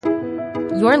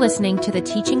You're listening to the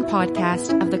teaching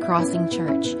podcast of the Crossing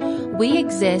Church. We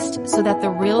exist so that the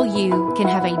real you can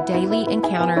have a daily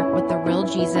encounter with the real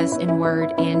Jesus in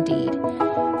word and deed.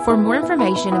 For more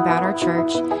information about our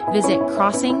church, visit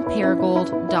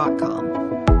crossingparagould.com.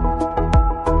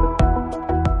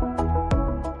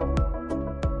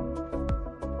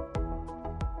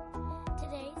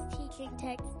 Today's teaching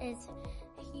text is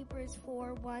Hebrews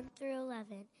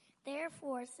 4:1-11.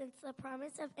 Therefore, since the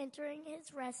promise of entering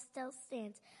his rest still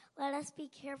stands, let us be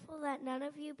careful that none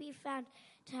of you be found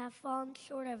to have fallen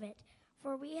short of it.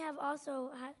 For we have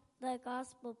also had the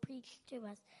gospel preached to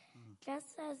us,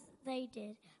 just as they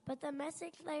did. But the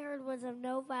message they heard was of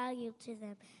no value to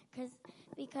them,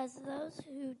 because those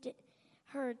who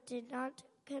heard did not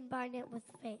combine it with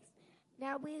faith.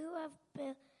 Now we who have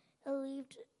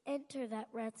believed enter that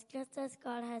rest, just as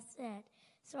God has said.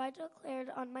 So I declared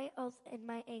on my oath in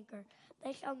my anger,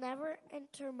 they shall never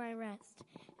enter my rest.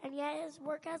 And yet his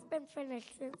work has been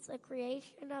finished since the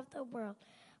creation of the world.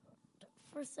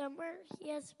 For somewhere he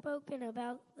has spoken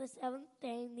about the seventh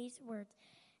day in these words,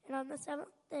 and on the seventh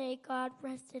day God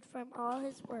rested from all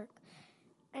his work.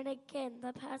 And again,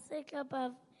 the passage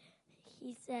above,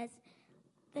 he says,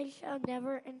 they shall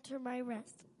never enter my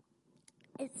rest.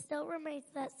 It still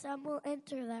remains that some will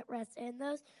enter that rest, and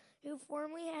those who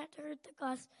formerly had heard the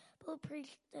gospel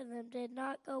preached to them did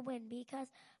not go in because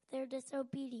of their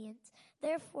disobedience.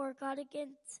 Therefore, God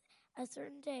against a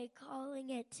certain day,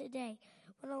 calling it today.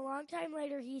 When a long time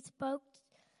later he spoke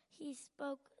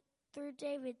through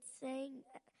David, saying,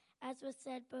 as was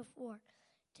said before,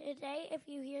 today if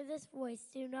you hear this voice,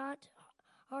 do not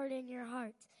harden your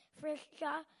hearts. For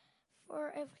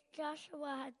if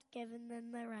Joshua had given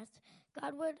them the rest,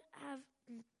 God would have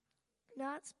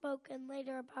not spoken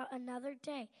later about another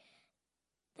day.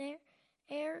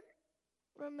 There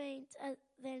remains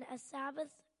then a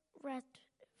Sabbath rest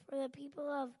for the people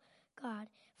of God.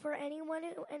 For anyone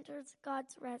who enters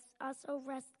God's rest also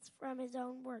rests from his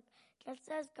own work,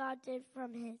 just as God did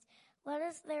from his. Let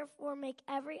us therefore make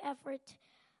every effort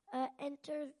to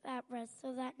enter that rest,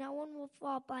 so that no one will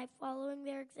fall by following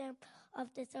their example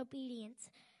of disobedience.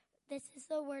 This is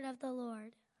the word of the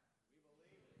Lord.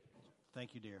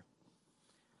 Thank you, dear.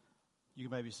 You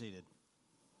may be seated.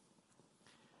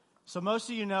 So most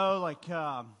of you know,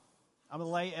 I'm a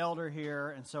lay elder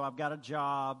here, and so I've got a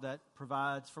job that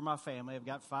provides for my family. I've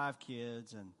got 5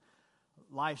 kids, and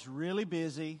life's really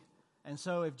busy. And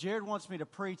so if Jared wants me to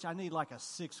preach, I need like a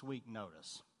 6-week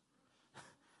notice.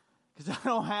 Because I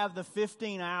don't have the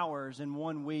 15 hours in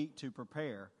 1 week to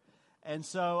prepare. And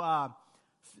so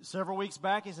several weeks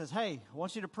back, he says, hey, I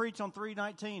want you to preach on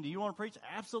 3:19. Do you want to preach?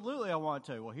 Absolutely, I want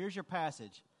to. Well, here's your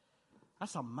passage.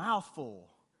 That's a mouthful.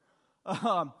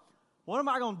 What am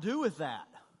I going to do with that?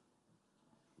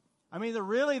 I mean,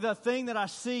 the thing that I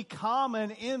see common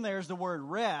in there is the word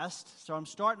rest. So I'm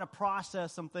starting to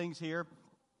process some things here.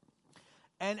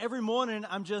 And every morning,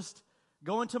 I'm just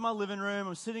going to my living room.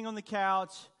 I'm sitting on the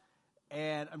couch,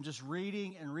 and I'm just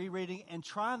reading and rereading and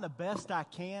trying the best I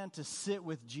can to sit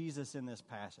with Jesus in this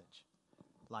passage.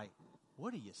 Like,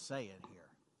 what are you saying here?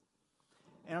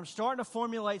 And I'm starting to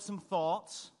formulate some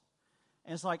thoughts.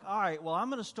 And it's like, all right, well,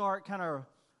 I'm going to start kind of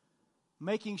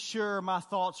making sure my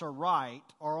thoughts are right,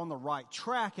 or on the right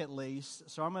track at least.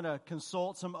 So I'm going to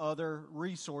consult some other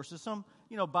resources, some,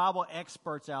 Bible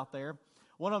experts out there.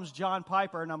 One of them's John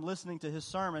Piper, and I'm listening to his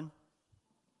sermon.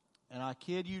 And I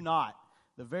kid you not,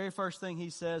 the very first thing he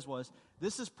says was,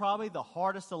 this is probably the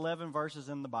hardest 11 verses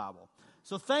in the Bible.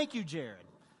 So thank you, Jared.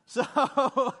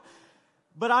 But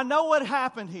I know what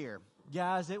happened here.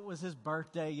 Guys, it was his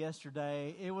birthday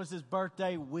yesterday. It was his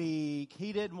birthday week.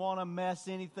 He didn't want to mess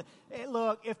anything. Hey,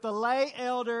 look, if the lay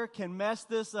elder can mess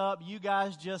this up, you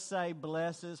guys just say,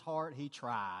 bless his heart, he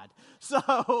tried.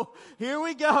 So here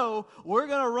we go. We're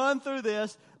going to run through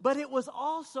this. But it was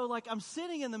also like I'm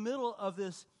sitting in the middle of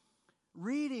this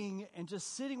reading and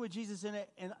just sitting with Jesus in it.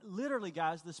 And literally,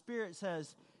 guys, the Spirit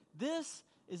says, this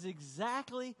is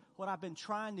exactly what I've been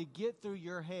trying to get through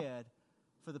your head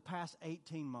for the past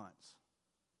 18 months.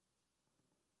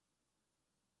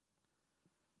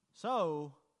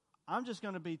 So, I'm just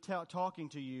going to be talking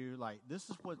to you like this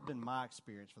is what's been my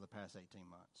experience for the past 18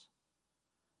 months.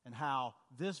 And how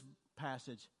this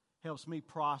passage helps me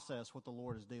process what the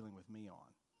Lord is dealing with me on.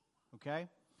 Okay?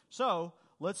 So,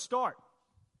 let's start.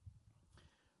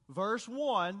 Verse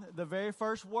 1, the very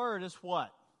first word is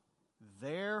what?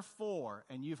 Therefore.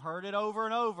 And you've heard it over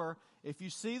and over. If you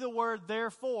see the word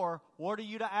therefore, what are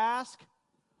you to ask?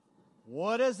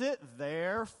 What is it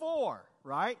there for?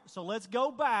 Right? So let's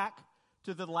go back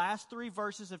to the last 3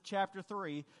 verses of chapter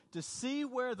 3 to see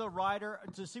where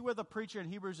the preacher in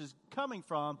Hebrews is coming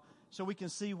from so we can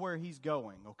see where he's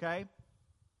going, okay?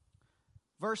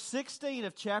 Verse 16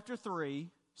 of chapter 3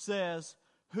 says,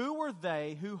 "Who were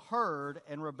they who heard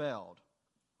and rebelled?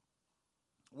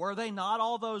 Were they not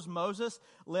all those Moses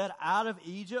led out of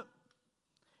Egypt?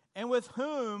 And with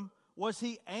whom was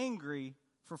he angry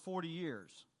for 40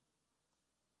 years?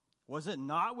 Was it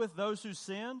not with those who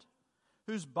sinned,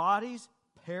 whose bodies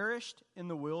perished in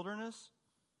the wilderness?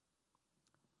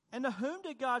 And to whom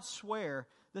did God swear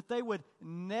that they would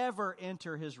never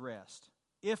enter his rest,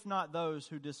 if not those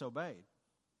who disobeyed?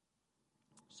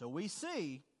 So we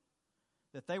see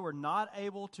that they were not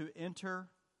able to enter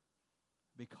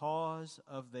because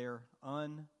of their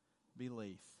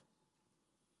unbelief."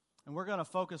 And we're going to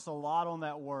focus a lot on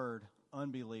that word,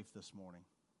 unbelief, this morning.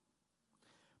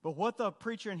 But what the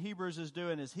preacher in Hebrews is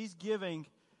doing is he's giving,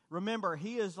 remember,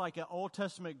 he is like an Old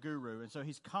Testament guru, and so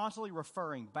he's constantly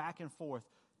referring back and forth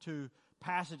to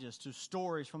passages, to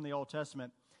stories from the Old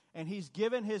Testament, and he's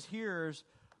given his hearers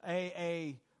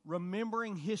a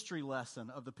remembering history lesson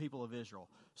of the people of Israel.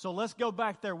 So let's go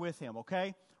back there with him,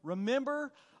 okay?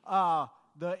 Remember,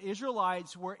 the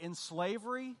Israelites were in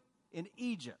slavery in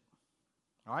Egypt.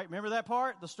 All right, remember that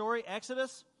part, the story,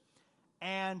 Exodus?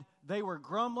 And they were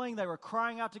grumbling, they were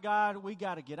crying out to God, "We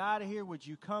got to get out of here. Would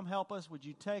you come help us? Would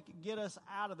you get us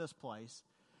out of this place?"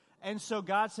 And so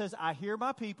God says, "I hear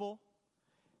my people.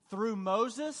 Through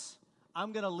Moses,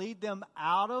 I'm going to lead them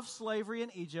out of slavery in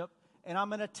Egypt, and I'm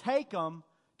going to take them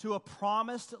to a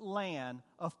promised land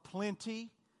of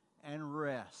plenty and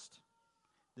rest.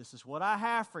 This is what I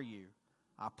have for you.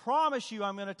 I promise you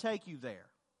I'm going to take you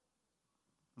there."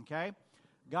 Okay?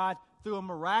 God, through a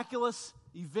miraculous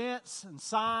events and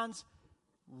signs,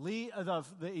 the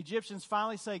Egyptians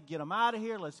finally say, "Get them out of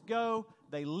here, let's go."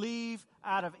 They leave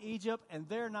out of Egypt, and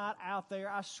they're not out there.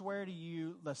 I swear to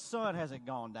you, the sun hasn't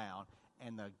gone down,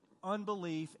 and the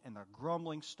unbelief and the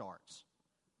grumbling starts.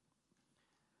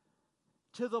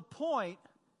 To the point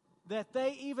that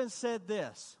they even said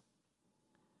this,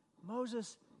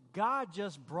 "Moses, God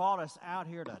just brought us out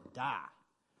here to die.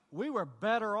 We were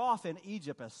better off in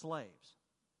Egypt as slaves."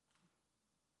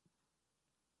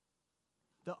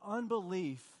 The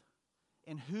unbelief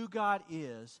in who God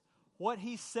is, what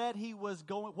he said he was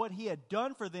going, what he had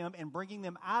done for them in bringing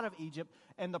them out of Egypt,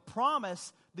 and the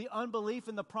promise, the unbelief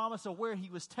in the promise of where he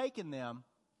was taking them,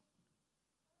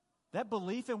 that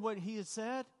belief in what he had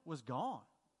said was gone.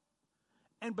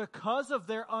 And because of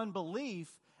their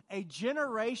unbelief, a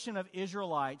generation of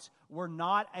Israelites were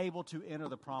not able to enter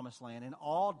the promised land, and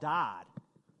all died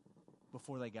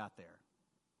before they got there.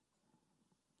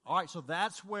 All right, so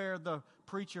that's where the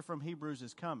preacher from Hebrews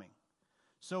is coming.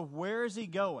 So where is he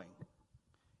going?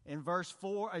 In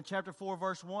chapter 4,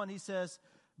 verse 1, he says,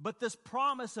 "But this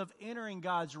promise of entering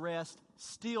God's rest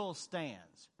still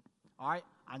stands." All right,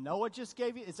 I know it just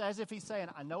gave you, it's as if he's saying,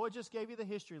 I know it just gave you the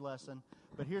history lesson,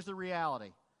 but here's the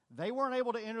reality. They weren't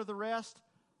able to enter the rest,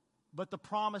 but the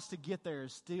promise to get there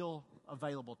is still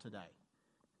available today.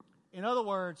 In other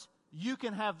words, you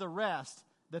can have the rest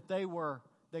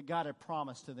that God had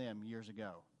promised to them years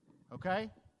ago.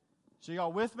 Okay? So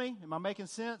y'all with me? Am I making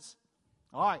sense?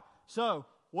 All right. So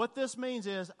what this means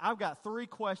is I've got 3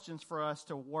 questions for us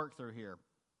to work through here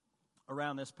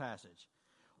around this passage.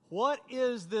 What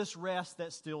is this rest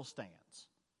that still stands?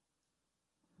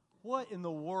 What in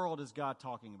the world is God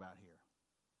talking about here?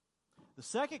 The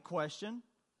second question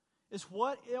is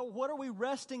what are we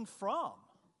resting from?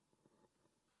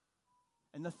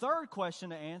 And the third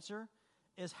question to answer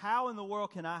is how in the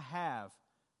world can I have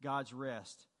God's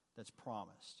rest that's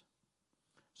promised?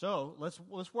 So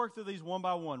let's work through these one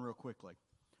by one real quickly.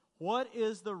 What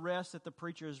is the rest that the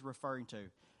preacher is referring to?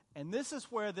 And this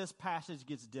is where this passage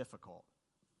gets difficult,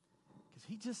 because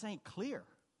he just ain't clear.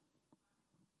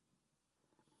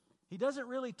 He doesn't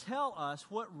really tell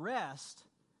us what rest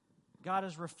God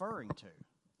is referring to.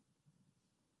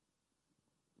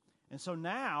 And so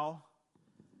now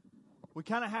we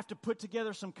kind of have to put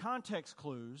together some context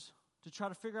clues to try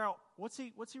to figure out what's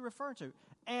he referring to.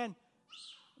 And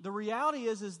the reality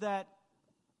is that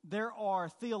there are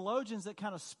theologians that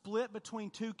kind of split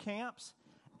between 2 camps,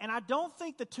 and I don't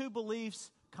think the 2 beliefs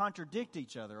contradict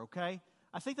each other, okay?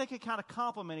 I think they could kind of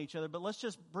complement each other, but let's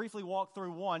just briefly walk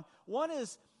through one. One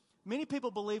is, many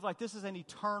people believe like this is an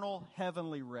eternal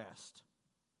heavenly rest.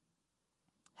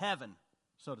 Heaven,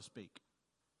 so to speak.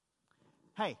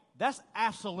 Hey, that's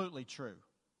absolutely true.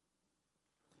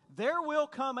 There will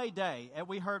come a day, as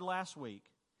we heard last week,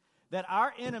 that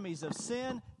our enemies of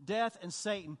sin, death, and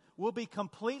Satan will be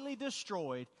completely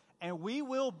destroyed, and we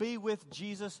will be with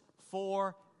Jesus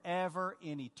forever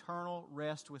in eternal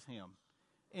rest with him,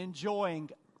 enjoying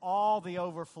all the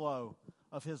overflow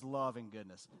of His love and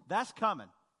goodness. That's coming.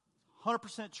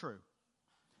 100% true.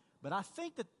 But I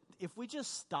think that if we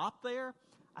just stop there,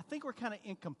 I think we're kind of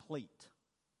incomplete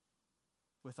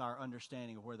with our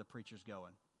understanding of where the preacher's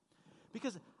going.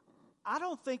 Because I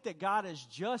don't think that God is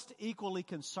just equally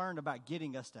concerned about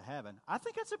getting us to heaven. I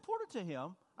think that's important to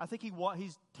Him. I think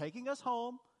He's taking us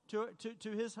home to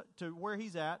where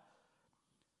He's at.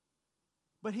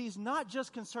 But He's not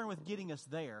just concerned with getting us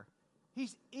there.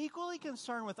 He's equally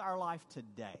concerned with our life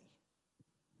today.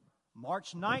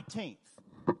 March 19th,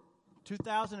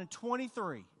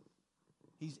 2023.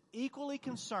 He's equally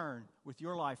concerned with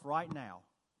your life right now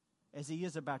as He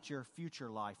is about your future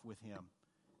life with Him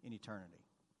in eternity.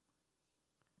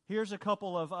 Here's a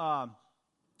couple of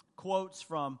quotes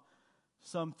from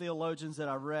some theologians that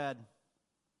I've read.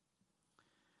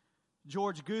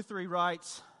 George Guthrie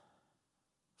writes,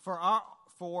 For our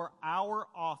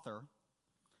author,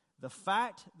 the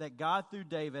fact that God through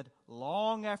David,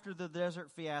 long after the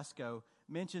desert fiasco,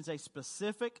 mentions a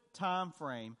specific time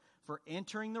frame for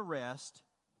entering the rest,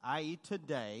 i.e.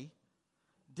 today,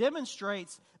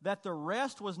 demonstrates that the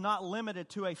rest was not limited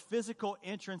to a physical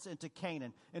entrance into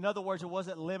Canaan. In other words, it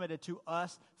wasn't limited to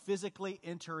us physically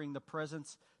entering the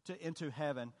presence into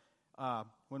heaven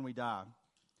when we die.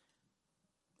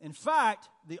 In fact,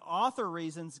 the author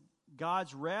reasons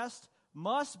God's rest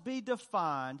must be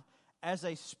defined as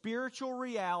a spiritual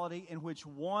reality in which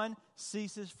one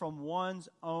ceases from one's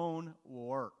own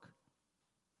work.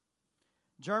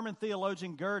 German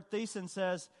theologian Gerd Thiessen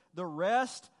says, the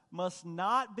rest must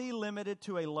not be limited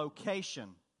to a location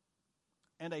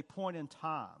and a point in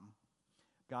time.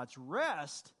 God's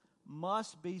rest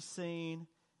must be seen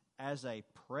as a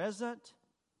present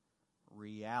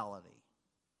reality.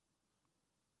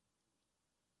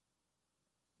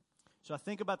 So I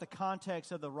think about the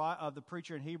context of the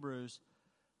preacher in Hebrews.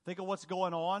 Think of what's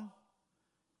going on.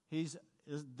 This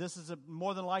is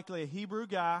more than likely a Hebrew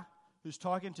guy who's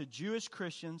talking to Jewish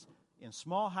Christians in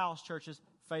small house churches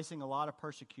facing a lot of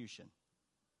persecution.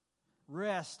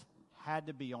 Rest had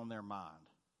to be on their mind.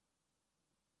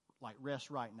 Like rest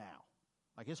right now.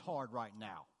 Like it's hard right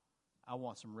now. I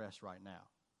want some rest right now.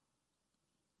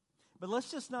 But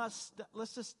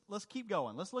let's keep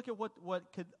going. Let's look at what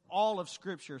all of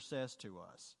Scripture says to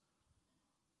us.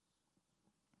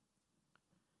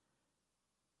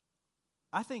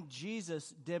 I think Jesus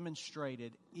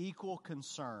demonstrated equal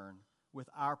concern with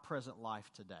our present life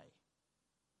today.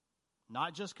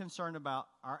 Not just concerned about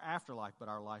our afterlife, but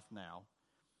our life now.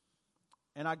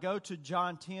 And I go to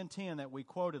John 10:10 that we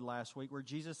quoted last week, where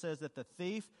Jesus says that the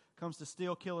thief comes to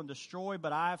steal, kill, and destroy,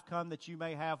 but I have come that you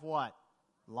may have what?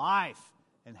 Life,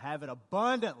 and have it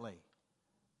abundantly.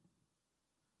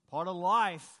 Part of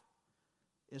life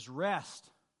is rest.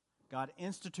 God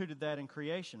instituted that in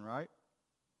creation, right?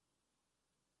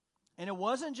 And it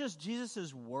wasn't just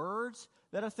Jesus' words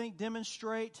that I think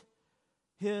demonstrate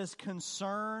His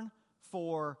concern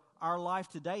for our life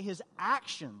today. His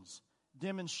actions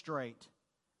demonstrate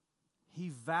He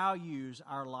values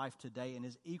our life today and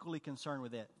is equally concerned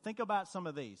with it. Think about some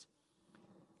of these.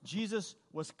 Jesus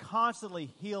was constantly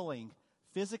healing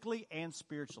physically and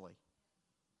spiritually.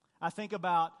 I think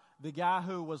about the guy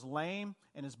who was lame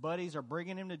and his buddies are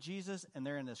bringing him to Jesus and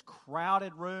they're in this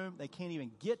crowded room. They can't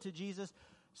even get to Jesus.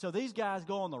 So these guys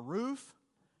go on the roof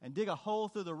and dig a hole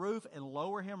through the roof and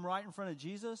lower him right in front of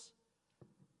Jesus.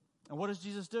 And what does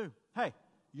Jesus do? Hey,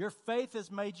 your faith has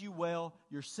made you well.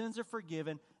 Your sins are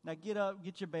forgiven. Now get up,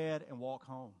 get your bed, and walk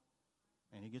home.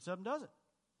 And he gets up and does it.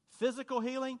 Physical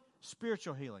healing,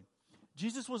 spiritual healing.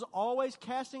 Jesus was always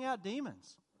casting out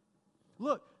demons.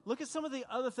 Look at some of the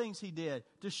other things He did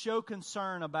to show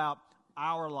concern about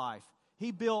our life.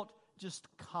 He built just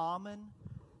common,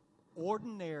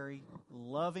 ordinary,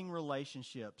 loving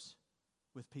relationships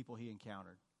with people He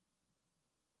encountered.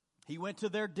 He went to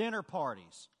their dinner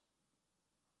parties.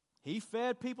 He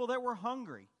fed people that were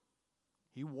hungry.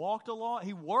 He worked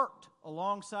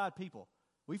alongside people.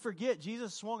 We forget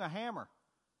Jesus swung a hammer.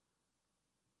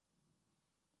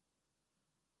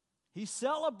 He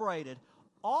celebrated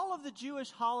all of the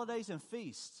Jewish holidays and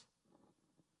feasts.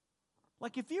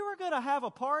 Like if you were going to have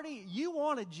a party, you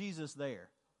wanted Jesus there.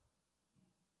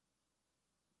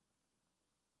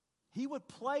 He would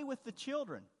play with the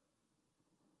children.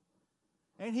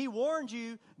 And He warned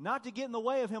you not to get in the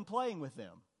way of Him playing with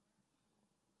them.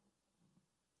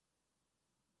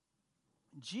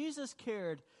 Jesus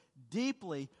cared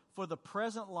deeply for the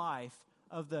present life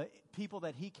of the people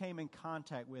that He came in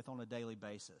contact with on a daily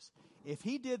basis. If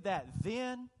He did that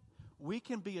then, we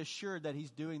can be assured that He's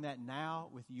doing that now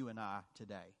with you and I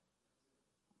today.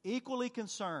 Equally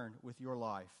concerned with your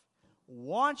life.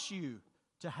 Wants you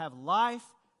to have life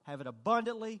have it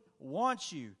abundantly,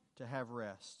 wants you to have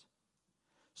rest.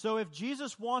 So if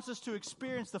Jesus wants us to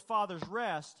experience the Father's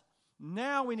rest,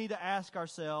 now we need to ask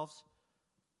ourselves,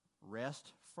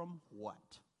 rest from what?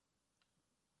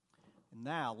 And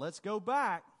now let's go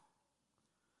back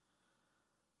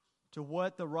to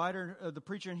what the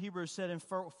preacher in Hebrews said in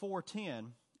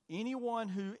 4:10. Anyone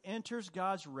who enters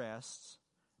God's rest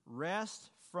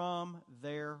from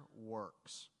their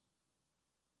works.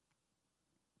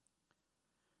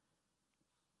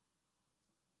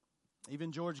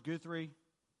 Even George Guthrie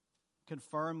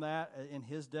confirmed that in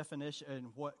his definition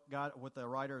and what the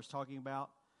writer is talking about.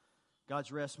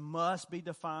 God's rest must be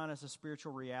defined as a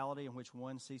spiritual reality in which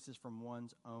one ceases from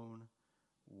one's own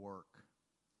work.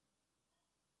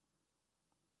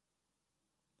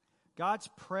 God's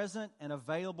present and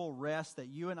available rest that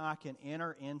you and I can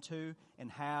enter into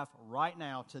and have right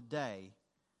now, today,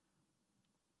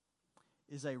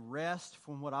 is a rest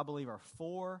from what I believe are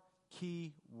 4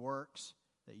 key works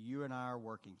that you and I are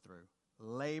working through,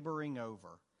 laboring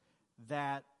over,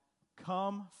 that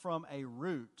come from a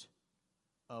root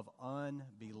of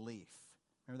unbelief.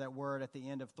 Remember that word at the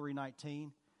end of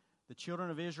 3:19? The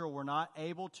children of Israel were not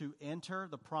able to enter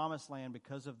the promised land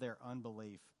because of their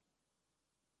unbelief.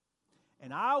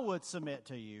 And I would submit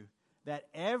to you that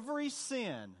every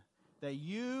sin that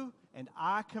you and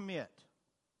I commit,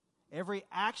 every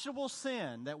actionable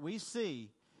sin that we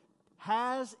see,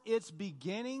 has its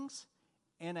beginnings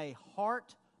in a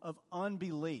heart of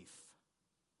unbelief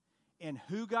in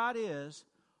who God is,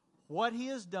 what He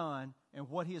has done, and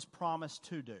what He has promised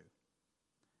to do.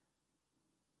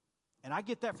 And I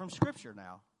get that from Scripture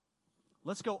now.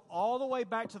 Let's go all the way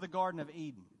back to the Garden of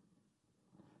Eden.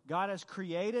 God has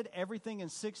created everything in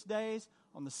 6 days.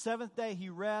 On the 7th day, He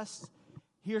rests.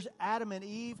 Here's Adam and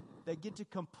Eve that get to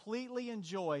completely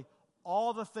enjoy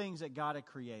all the things that God had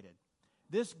created.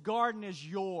 This garden is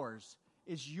yours.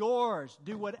 It's yours.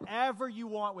 Do whatever you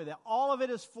want with it. All of it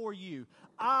is for you.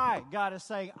 God is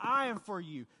saying, I am for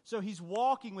you. So He's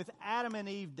walking with Adam and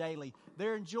Eve daily.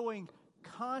 They're enjoying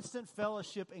constant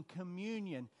fellowship and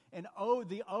communion and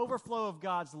the overflow of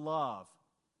God's love.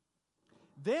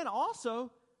 Then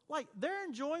also, they're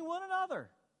enjoying one another.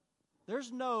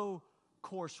 There's no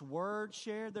coarse words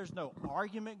shared. There's no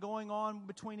argument going on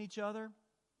between each other.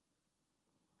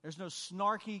 There's no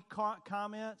snarky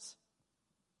comments.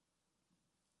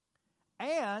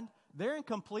 And they're in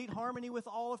complete harmony with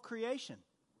all of creation.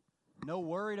 No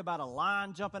worried about a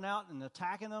lion jumping out and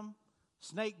attacking them,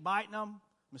 snake biting them,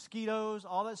 mosquitoes,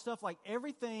 all that stuff.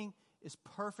 Everything is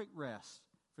perfect rest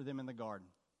for them in the garden.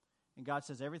 And God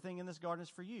says everything in this garden is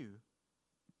for you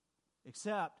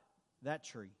except that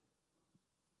tree.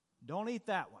 Don't eat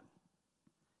that one.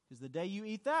 Because the day you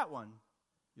eat that one,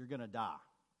 you're going to die.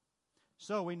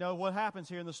 So we know what happens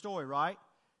here in the story, right?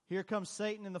 Here comes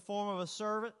Satan in the form of a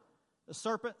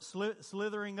serpent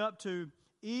slithering up to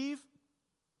Eve.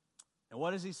 And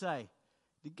what does he say?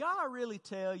 Did God really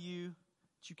tell you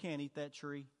that you can't eat that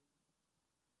tree?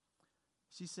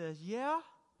 She says, yeah,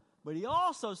 but He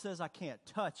also says I can't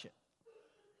touch it.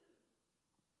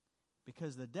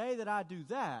 Because the day that I do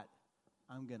that,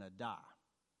 I'm going to die.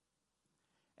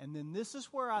 And then this is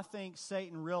where I think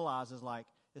Satan realizes,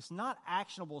 it's not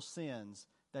actionable sins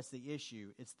that's the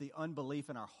issue. It's the unbelief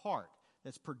in our heart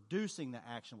that's producing the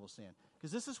actionable sin.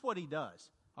 Because this is what he does,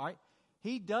 all right?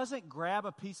 He doesn't grab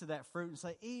a piece of that fruit and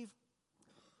say, Eve,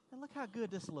 man, look how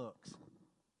good this looks.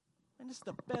 And this is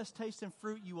the best tasting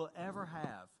fruit you will ever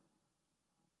have.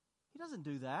 He doesn't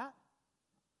do that.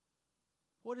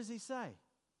 What does he say?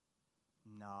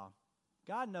 No,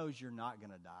 God knows you're not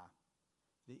going to die.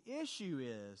 The issue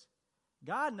is,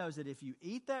 God knows that if you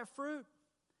eat that fruit,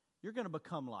 you're going to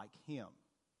become like Him.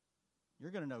 You're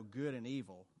going to know good and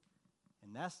evil,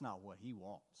 and that's not what He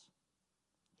wants.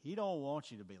 He don't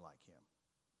want you to be like Him.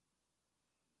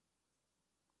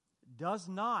 Does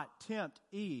not tempt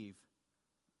Eve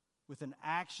with an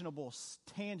actionable,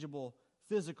 tangible,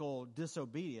 physical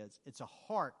disobedience. It's a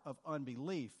heart of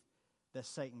unbelief that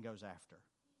Satan goes after.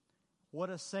 What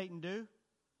does Satan do?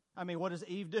 What does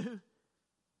Eve do?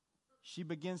 She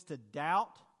begins to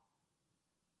doubt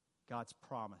God's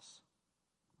promise,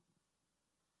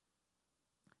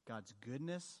 God's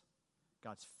goodness,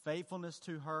 God's faithfulness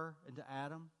to her and to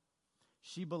Adam.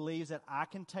 She believes that I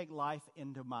can take life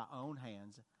into my own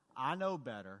hands. I know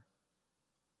better.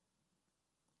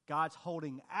 God's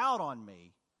holding out on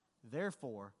me.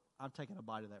 Therefore, I'm taking a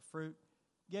bite of that fruit.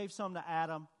 Gave some to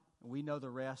Adam, and we know the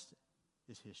rest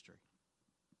is history.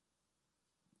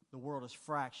 The world is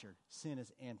fractured. Sin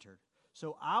has entered.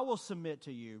 So I will submit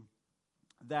to you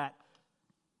that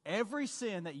every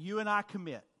sin that you and I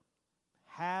commit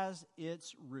has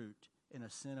its root in a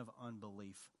sin of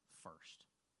unbelief first.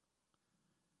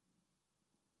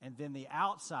 And then the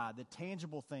outside, the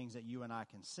tangible things that you and I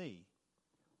can see,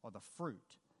 are the fruit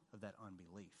of that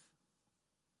unbelief.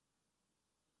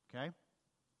 Okay?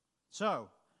 So,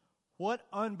 what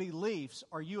unbeliefs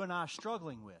are you and I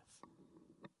struggling with?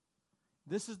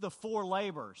 This is the 4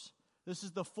 labors. This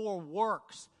is the 4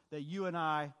 works that you and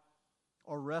I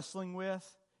are wrestling with,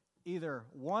 either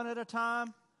one at a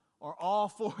time or all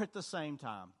 4 at the same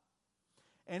time.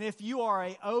 And if you are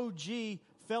a OG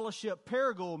Fellowship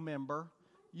Paragould member,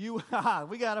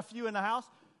 we got a few in the house.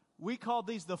 We call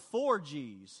these the 4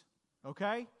 G's.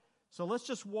 Okay? So let's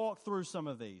just walk through some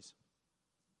of these.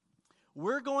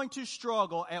 We're going to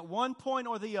struggle at one point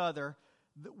or the other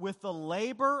with the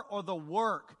labor or the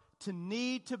work to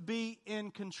need to be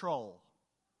in control.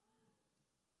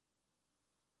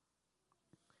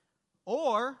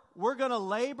 Or we're going to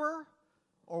labor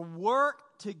or work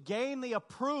to gain the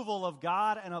approval of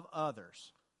God and of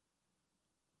others.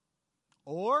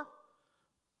 Or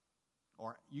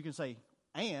you can say,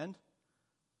 and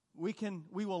we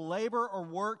will labor or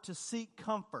work to seek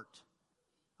comfort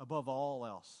above all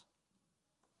else.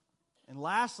 And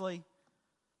lastly,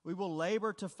 we will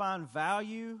labor to find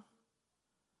value.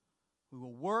 We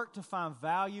will work to find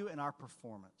value in our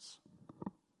performance.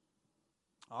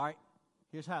 All right,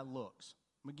 here's how it looks.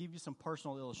 I'm going to give you some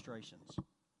personal illustrations.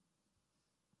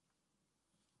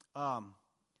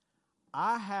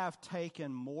 I have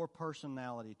taken more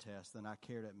personality tests than I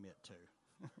care to admit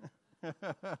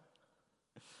to.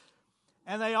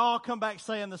 And they all come back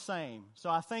saying the same. So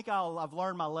I think I've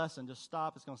learned my lesson. Just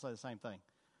stop. It's going to say the same thing.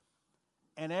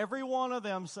 And every one of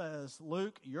them says,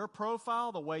 Luke, your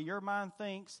profile, the way your mind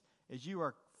thinks, is you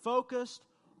are focused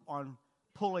on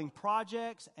pulling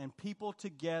projects and people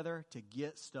together to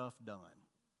get stuff done.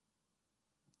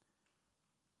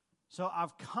 So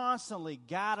I've constantly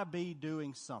got to be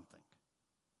doing something.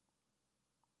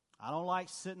 I don't like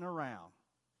sitting around.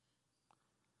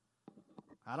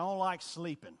 I don't like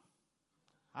sleeping.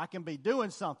 I can be doing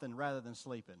something rather than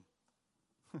sleeping.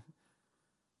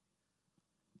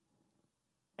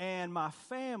 And my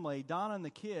family, Donna and the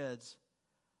kids,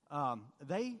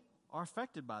 they are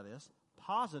affected by this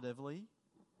positively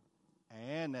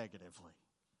and negatively.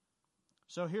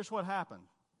 So here's what happened.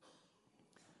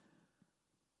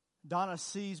 Donna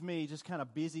sees me just kind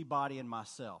of busybodying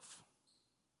myself,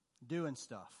 doing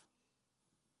stuff,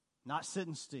 not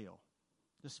sitting still,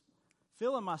 just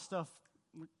filling my stuff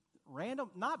random,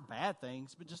 not bad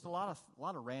things, but just a lot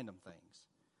of random things.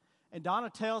 And Donna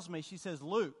tells me, she says,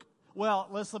 Luke, well,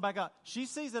 let's back up. She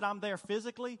sees that I'm there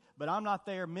physically, but I'm not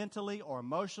there mentally or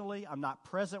emotionally. I'm not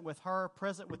present with her,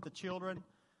 present with the children.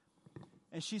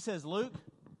 And she says, Luke,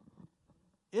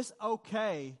 it's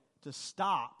okay to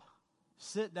stop,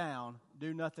 sit down,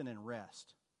 do nothing, and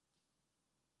rest.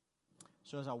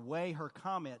 So as I weigh her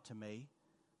comment to me,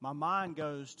 my mind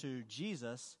goes to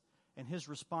Jesus and his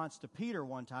response to Peter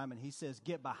one time, and he says,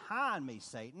 get behind me,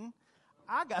 Satan.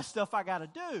 I got stuff I got to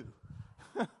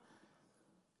do.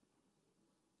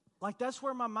 Like, that's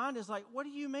where my mind is like, what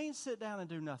do you mean sit down and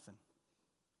do nothing?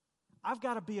 I've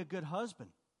got to be a good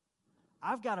husband.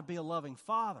 I've got to be a loving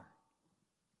father.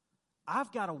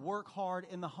 I've got to work hard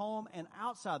in the home and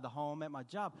outside the home at my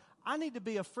job. I need to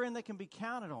be a friend that can be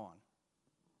counted on.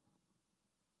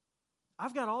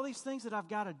 I've got all these things that I've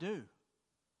got to do.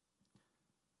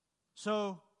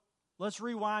 So let's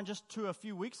rewind just to a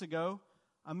few weeks ago.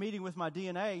 I'm meeting with my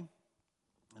DNA,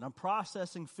 and I'm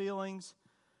processing feelings,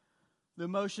 the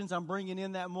emotions I'm bringing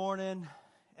in that morning,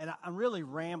 and I'm really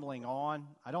rambling on.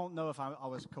 I don't know if I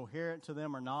was coherent to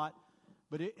them or not,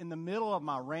 but in the middle of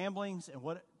my ramblings and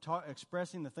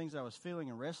expressing the things that I was feeling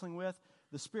and wrestling with,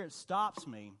 the Spirit stops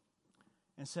me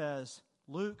and says,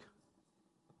 Luke,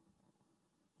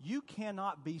 you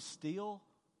cannot be still.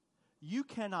 You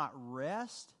cannot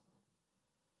rest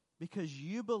because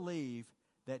you believe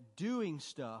that doing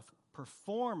stuff,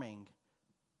 performing,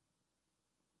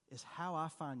 is how I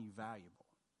find you valuable.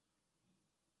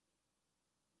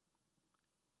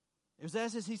 It was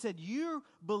as he said, you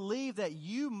believe that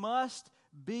you must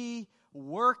be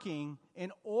working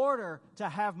in order to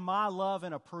have my love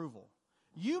and approval.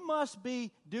 You must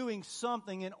be doing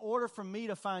something in order for me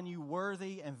to find you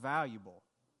worthy and valuable.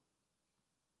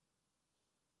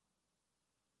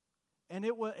 And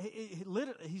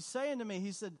he's saying to me,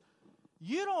 he said,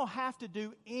 you don't have to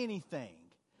do anything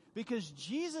because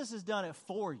Jesus has done it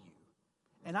for you.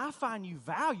 And I find you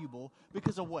valuable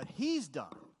because of what he's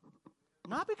done,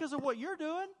 not because of what you're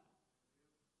doing.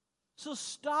 So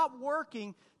stop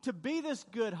working to be this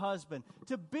good husband,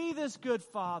 to be this good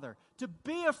father, to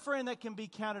be a friend that can be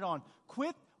counted on.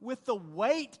 Quit with the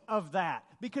weight of that,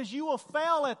 because you will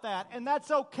fail at that, and that's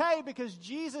okay because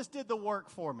Jesus did the work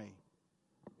for me.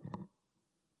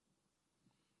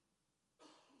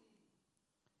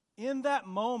 In that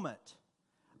moment,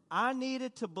 I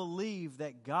needed to believe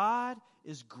that God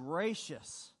is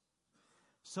gracious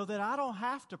so that I don't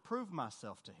have to prove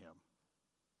myself to Him.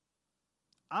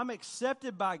 I'm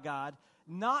accepted by God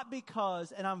not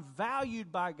because, and I'm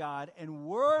valued by God and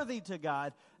worthy to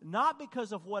God, not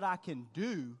because of what I can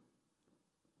do,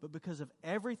 but because of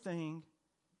everything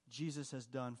Jesus has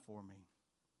done for me.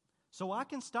 So I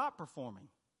can stop performing.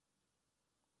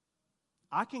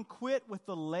 I can quit with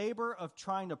the labor of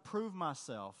trying to prove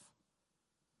myself,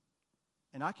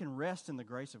 and I can rest in the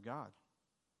grace of God.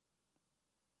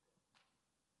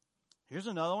 Here's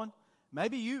another one.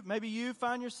 Maybe you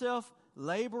find yourself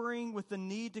laboring with the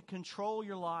need to control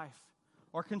your life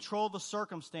or control the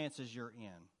circumstances you're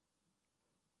in.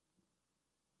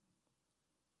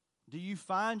 Do you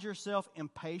find yourself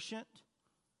impatient?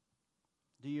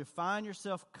 Do you find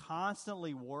yourself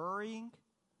constantly worrying?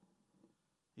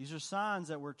 These are signs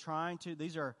that we're trying to,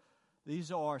 these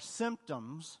are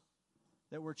symptoms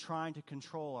that we're trying to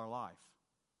control our life.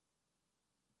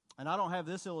 And I don't have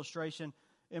this illustration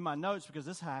in my notes because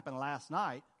this happened last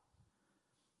night.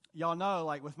 Y'all know,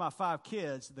 like with my 5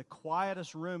 kids, the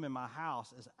quietest room in my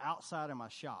house is outside of my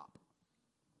shop.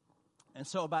 And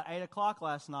so about 8 o'clock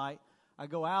last night, I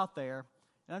go out there,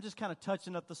 and I'm just kind of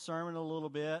touching up the sermon a little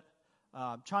bit,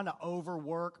 trying to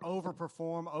overwork,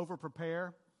 overperform,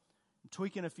 overprepare,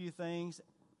 tweaking a few things.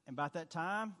 And about that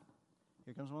time,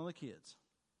 here comes one of the kids.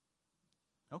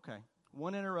 Okay,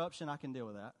 one interruption, I can deal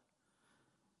with that.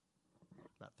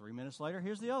 About 3 minutes later,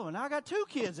 here's the other one. Now I got 2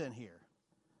 kids in here.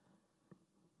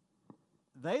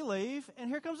 They leave, and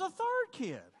here comes a 3rd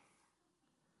kid.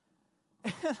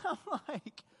 And I'm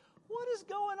like, what is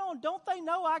going on? Don't they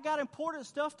know I got important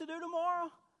stuff to do tomorrow?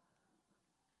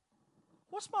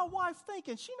 What's my wife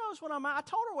thinking? She knows when I'm out. I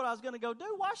told her what I was going to go do.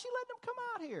 Why is she letting them come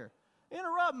out here?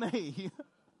 Interrupt me.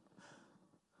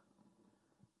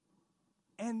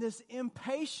 And this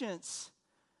impatience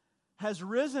has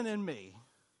risen in me.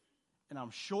 And I'm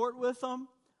short with them.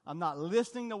 I'm not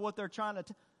listening to what they're trying to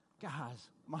Guys,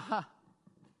 my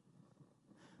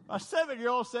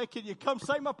 7-year-old said, can you come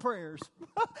say my prayers?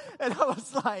 And I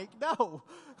was like, no.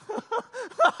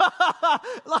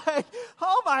 Like,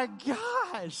 oh my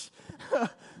gosh.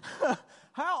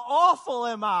 How awful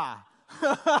am I?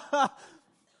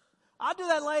 I'll do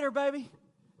that later, baby.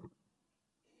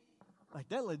 Like,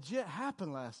 that legit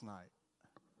happened last night.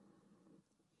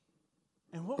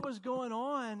 And what was going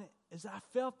on is I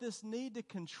felt this need to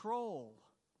control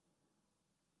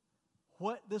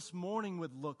what this morning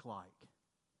would look like.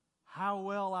 How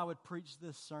well I would preach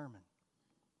this sermon.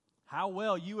 How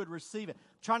well you would receive it.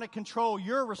 I'm trying to control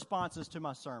your responses to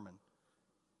my sermon.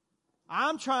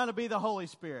 I'm trying to be the Holy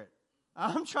Spirit.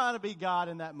 I'm trying to be God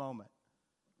in that moment.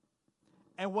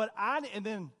 And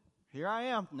then here I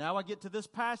am. Now I get to this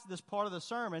part of the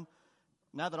sermon.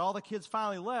 Now that all the kids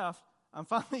finally left, I'm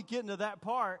finally getting to that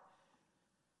part.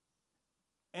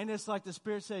 And it's like the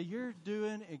Spirit said, you're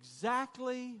doing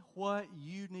exactly what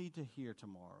you need to hear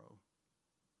tomorrow.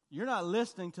 You're not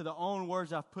listening to the own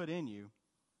words I've put in you.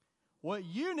 What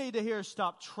you need to hear is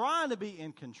stop trying to be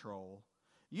in control.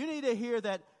 You need to hear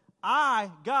that I,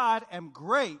 God, am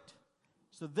great.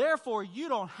 So therefore, you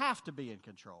don't have to be in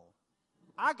control.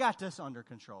 I got this under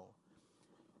control.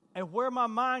 And where my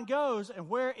mind goes and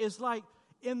where is like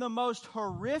in the most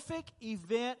horrific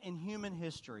event in human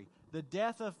history, the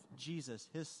death of Jesus,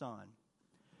 His Son,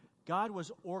 God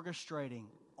was orchestrating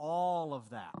all of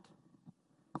that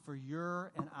for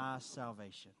your and I's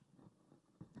salvation.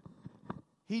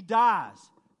 He dies.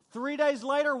 3 days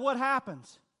later, what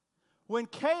happens? When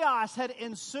chaos had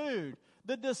ensued,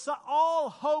 all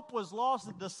hope was lost.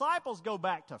 The disciples go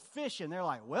back to fishing. They're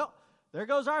like, well, there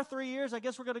goes our 3 years. I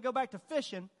guess we're going to go back to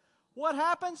fishing. What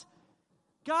happens?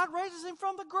 God raises Him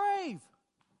from the grave.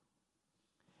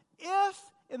 If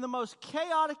in the most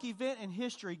chaotic event in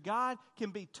history, God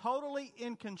can be totally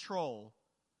in control,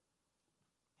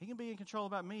 He can be in control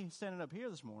about me standing up here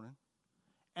this morning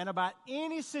and about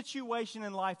any situation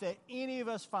in life that any of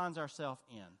us finds ourselves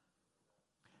in.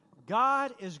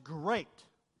 God is great.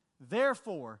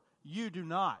 Therefore, you do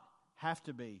not have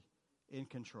to be in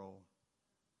control.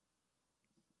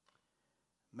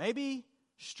 Maybe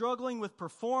struggling with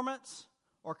performance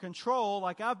or control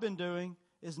like I've been doing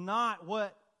is not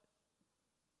what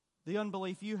the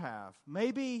unbelief you have.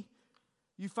 Maybe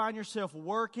you find yourself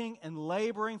working and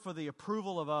laboring for the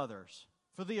approval of others,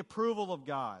 for the approval of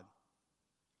God.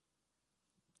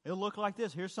 It'll look like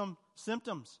this. Here's some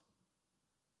symptoms.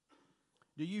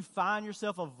 Do you find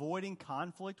yourself avoiding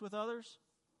conflict with others?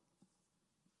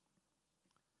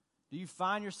 Do you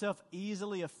find yourself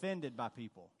easily offended by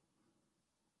people?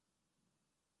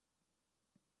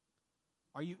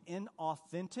 Are you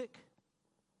inauthentic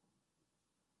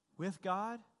with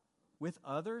God, with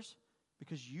others,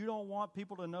 because you don't want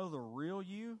people to know the real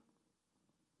you?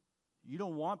 You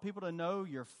don't want people to know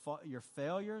your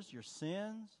failures, your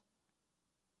sins?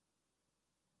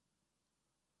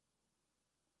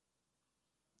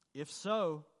 If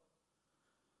so,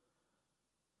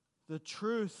 the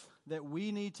truth that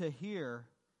we need to hear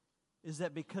is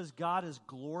that because God is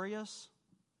glorious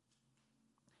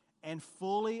and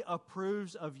fully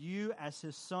approves of you as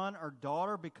His son or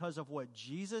daughter because of what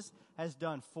Jesus has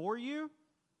done for you,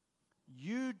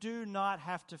 you do not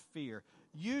have to fear.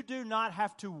 You do not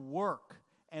have to work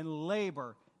and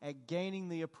labor at gaining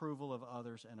the approval of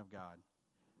others and of God.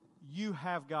 You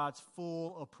have God's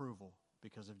full approval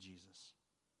because of Jesus.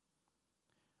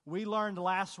 We learned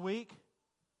last week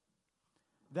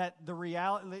that the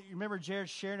reality, you remember Jared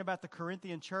sharing about the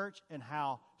Corinthian church and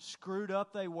how screwed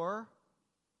up they were?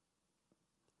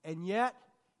 And yet,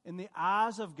 in the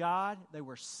eyes of God, they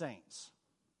were saints.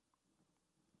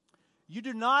 You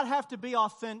do not have to be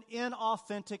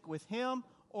inauthentic with Him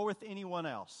or with anyone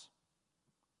else.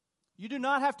 You do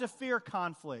not have to fear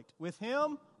conflict with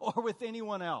Him or with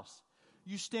anyone else.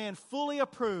 You stand fully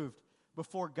approved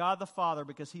before God the Father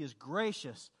because He is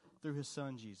gracious through His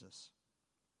Son Jesus.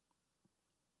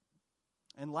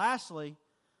 And lastly,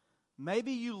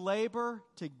 maybe you labor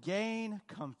to gain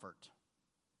comfort.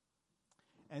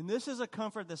 And this is a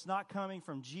comfort that's not coming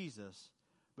from Jesus,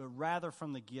 but rather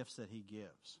from the gifts that He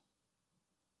gives.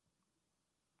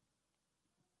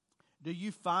 Do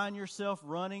you find yourself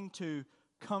running to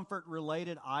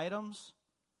comfort-related items?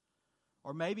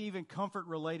 Or maybe even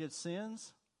comfort-related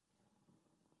sins?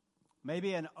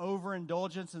 Maybe an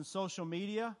overindulgence in social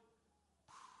media?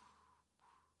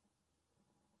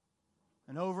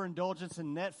 An overindulgence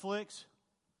in Netflix?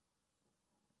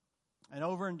 An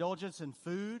overindulgence in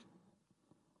food?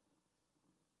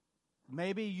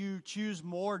 Maybe you choose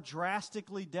more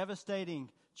drastically devastating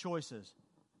choices.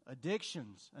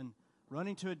 Addictions and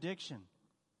running to addiction.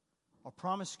 Or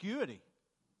promiscuity.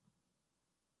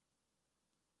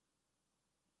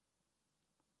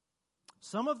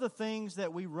 Some of the things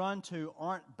that we run to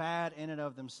aren't bad in and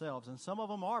of themselves, and some of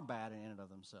them are bad in and of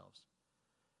themselves.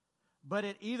 But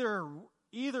at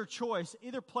either choice,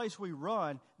 either place we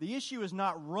run, the issue is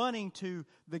not running to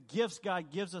the gifts God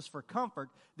gives us for comfort.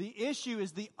 The issue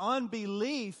is the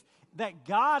unbelief that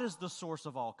God is the source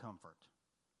of all comfort.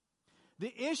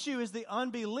 The issue is the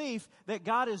unbelief that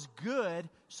God is good,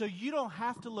 so you don't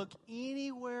have to look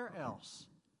anywhere else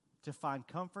to find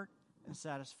comfort and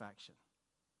satisfaction.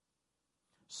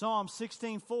 Psalm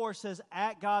 16:4 says,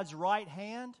 "At God's right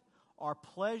hand are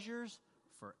pleasures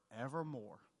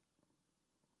forevermore."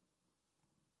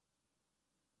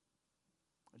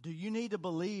 Do you need to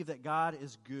believe that God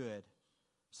is good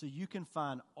so you can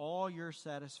find all your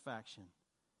satisfaction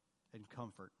and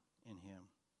comfort in Him?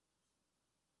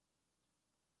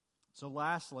 So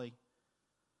lastly,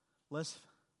 let's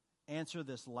answer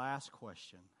this last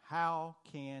question. How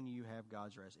can you have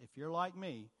God's rest? If you're like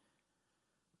me,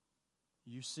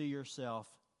 you see yourself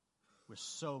with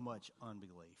so much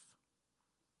unbelief.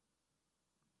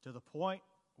 To the point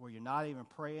where you're not even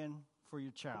praying for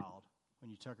your child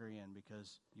when you tuck her in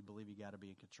because you believe you got to be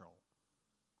in control.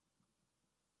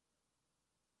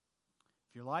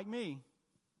 If you're like me,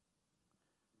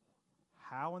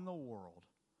 how in the world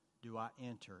do I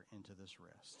enter into this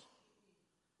rest?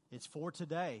 It's for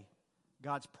today.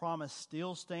 God's promise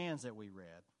still stands that we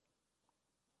read.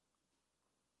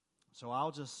 So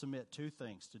I'll just submit two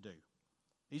things to do.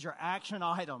 These are action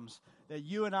items that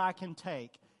you and I can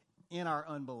take in our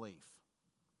unbelief.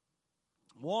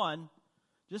 One,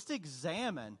 just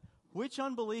examine which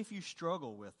unbelief you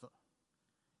struggle with.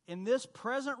 In this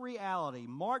present reality,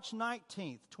 March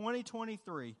 19th,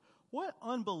 2023, what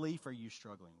unbelief are you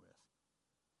struggling with?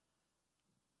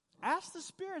 Ask the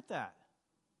Spirit that.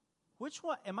 Which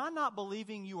one? Am I not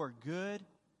believing you are good?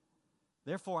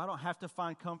 Therefore, I don't have to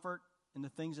find comfort in the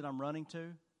things that I'm running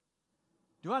to?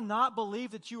 Do I not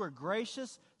believe that you are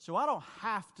gracious, so I don't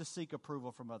have to seek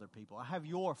approval from other people? I have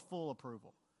your full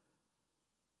approval.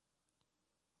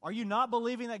 Are you not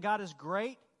believing that God is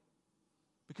great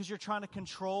because you're trying to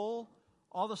control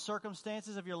all the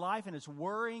circumstances of your life and it's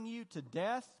worrying you to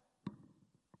death?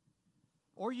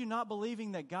 Or are you not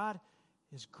believing that God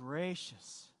is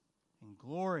gracious and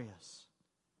glorious,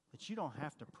 that you don't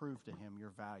have to prove to Him your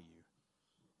value?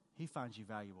 He finds you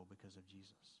valuable because of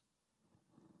Jesus.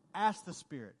 Ask the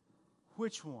Spirit,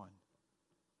 which one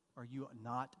are you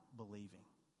not believing?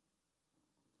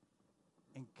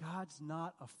 And God's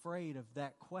not afraid of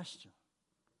that question.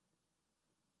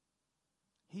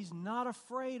 He's not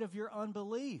afraid of your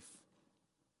unbelief.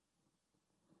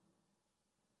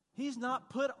 He's not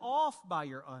put off by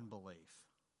your unbelief.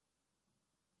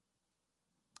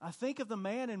 I think of the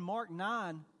man in Mark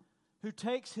 9 who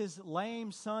takes his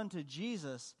lame son to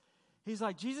Jesus. He's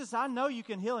like, Jesus, I know you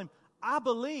can heal him. I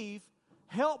believe.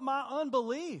 Help my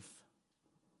unbelief.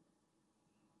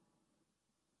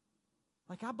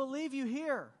 Like, I believe you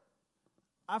here.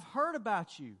 I've heard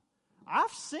about you.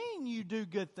 I've seen you do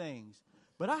good things.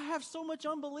 But I have so much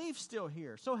unbelief still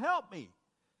here. So help me.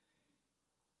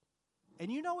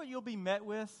 And you know what you'll be met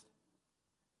with?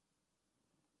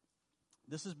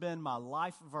 This has been my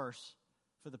life verse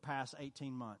for the past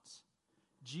 18 months.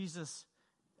 Jesus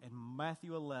in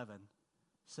Matthew 11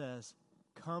 says,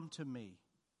 come to me,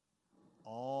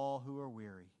 all who are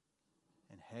weary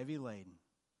and heavy laden,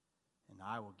 and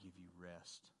I will give you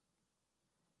rest.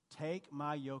 Take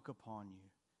my yoke upon you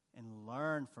and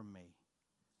learn from me,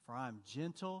 for I am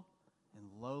gentle and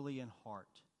lowly in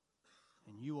heart,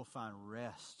 and you will find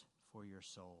rest for your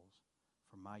souls.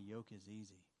 For my yoke is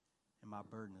easy and my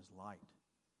burden is light.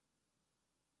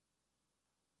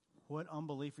 What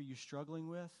unbelief are you struggling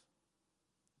with?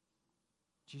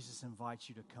 Jesus invites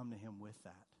you to come to him with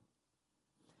that.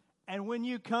 And when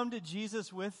you come to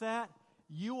Jesus with that,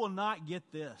 you will not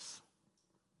get this.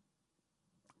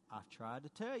 I've tried to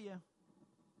tell you.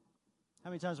 How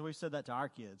many times have we said that to our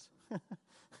kids?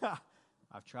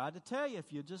 I've tried to tell you,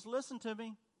 if you just listen to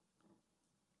me.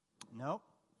 Nope.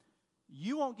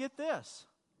 You won't get this.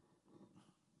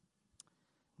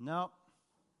 Nope.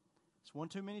 It's one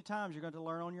too many times you're going to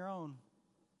learn on your own.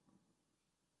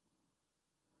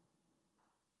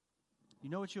 You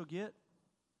know what you'll get?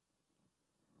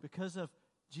 Because of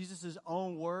Jesus'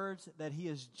 own words that he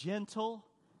is gentle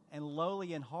and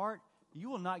lowly in heart, you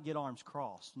will not get arms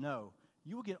crossed. No.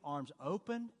 You will get arms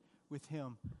open with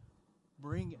him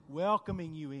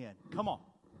welcoming you in. Come on.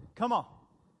 Come on.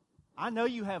 I know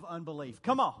you have unbelief.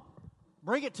 Come on.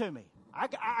 Bring it to me.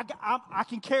 I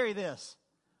can carry this.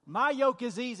 My yoke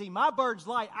is easy. My burden's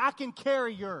light. I can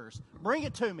carry yours. Bring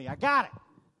it to me. I got it.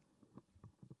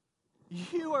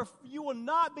 You will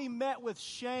not be met with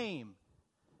shame.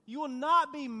 You will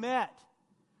not be met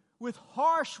with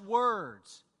harsh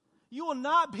words. You will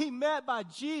not be met by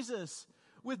Jesus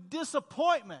with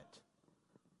disappointment.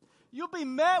 You'll be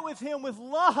met with him with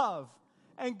love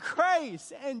and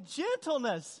grace and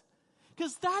gentleness,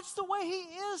 because that's the way he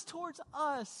is towards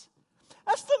us.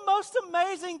 That's the most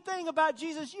amazing thing about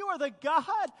Jesus. You are the God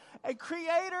and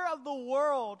creator of the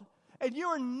world, and you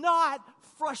are not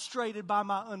frustrated by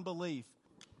my unbelief.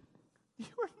 You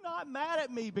are not mad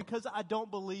at me because I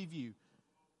don't believe you.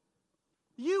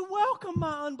 You welcome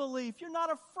my unbelief. You're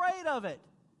not afraid of it.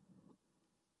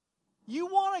 You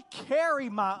want to carry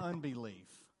my unbelief.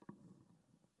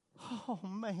 Oh,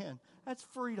 man, that's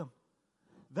freedom.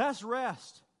 That's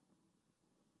rest.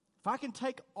 If I can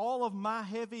take all of my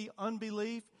heavy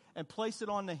unbelief and place it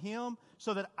onto him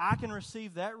so that I can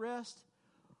receive that rest,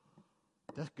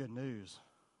 that's good news.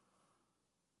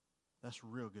 That's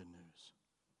real good news.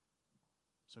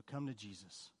 So come to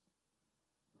Jesus,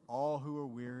 all who are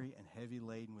weary and heavy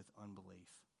laden with unbelief,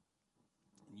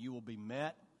 and you will be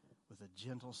met with a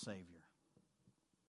gentle Savior.